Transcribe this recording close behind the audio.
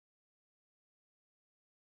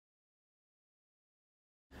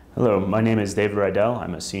Hello, my name is Dave Riedel.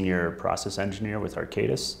 I'm a senior process engineer with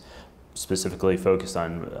Arcadis, specifically focused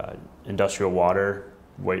on industrial water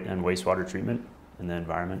and wastewater treatment in the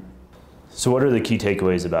environment. So what are the key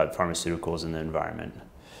takeaways about pharmaceuticals in the environment?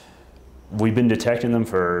 We've been detecting them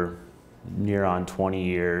for near on 20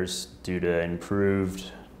 years due to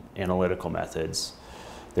improved analytical methods.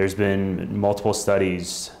 There's been multiple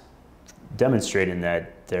studies demonstrating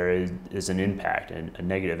that there is an impact, a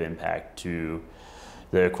negative impact to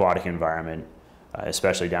the aquatic environment,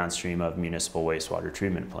 especially downstream of municipal wastewater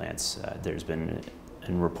treatment plants. There's been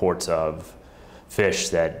reports of fish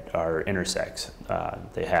that are intersex.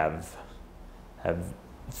 They have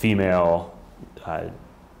female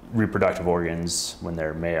reproductive organs when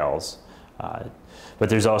they're males. But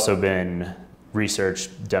there's also been research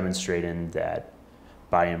demonstrating that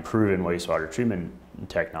by improving wastewater treatment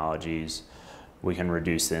technologies, we can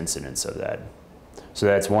reduce the incidence of that. So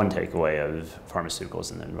that's one takeaway of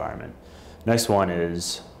pharmaceuticals in the environment. Next one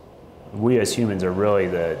is we as humans are really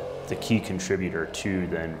the key contributor to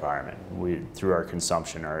the environment through our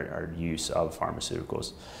consumption, our use of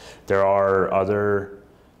pharmaceuticals. There are other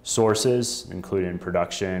sources, including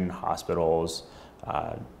production, hospitals,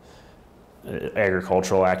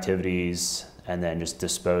 agricultural activities, and then just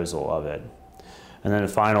disposal of it. And then the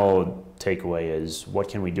final takeaway is what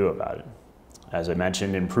can we do about it? As I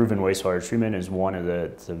mentioned, improving wastewater treatment is one of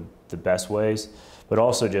the best ways, but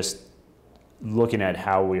also just looking at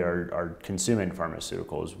how we are consuming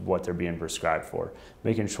pharmaceuticals, what they're being prescribed for,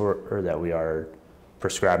 making sure that we are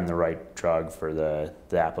prescribing the right drug for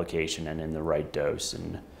the application and in the right dose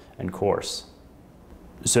and course.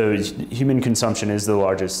 So human consumption is the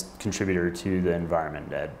largest contributor to the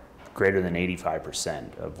environment at greater than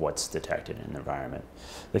 85% of what's detected in the environment.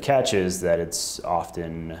 The catch is that it's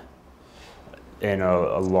often in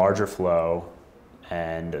a larger flow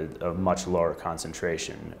and a much lower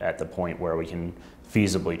concentration at the point where we can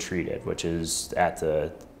feasibly treat it, which is at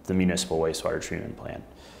the municipal wastewater treatment plant.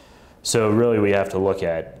 So really we have to look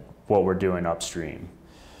at what we're doing upstream.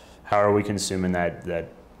 How are we consuming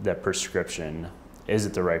that prescription? Is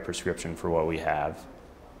it the right prescription for what we have?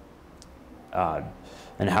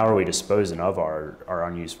 And how are we disposing of our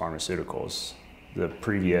unused pharmaceuticals? The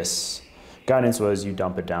previous guidance was you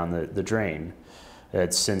dump it down the drain.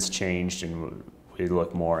 It's since changed, and we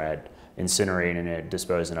look more at incinerating it,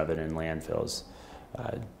 disposing of it in landfills.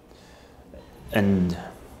 And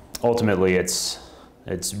ultimately, it's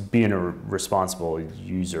being a responsible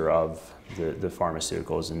user of the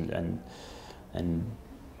pharmaceuticals and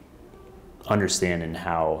understanding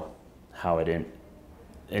how it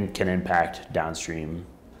can impact downstream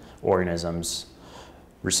organisms,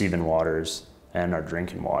 receiving waters, and our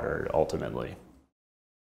drinking water ultimately.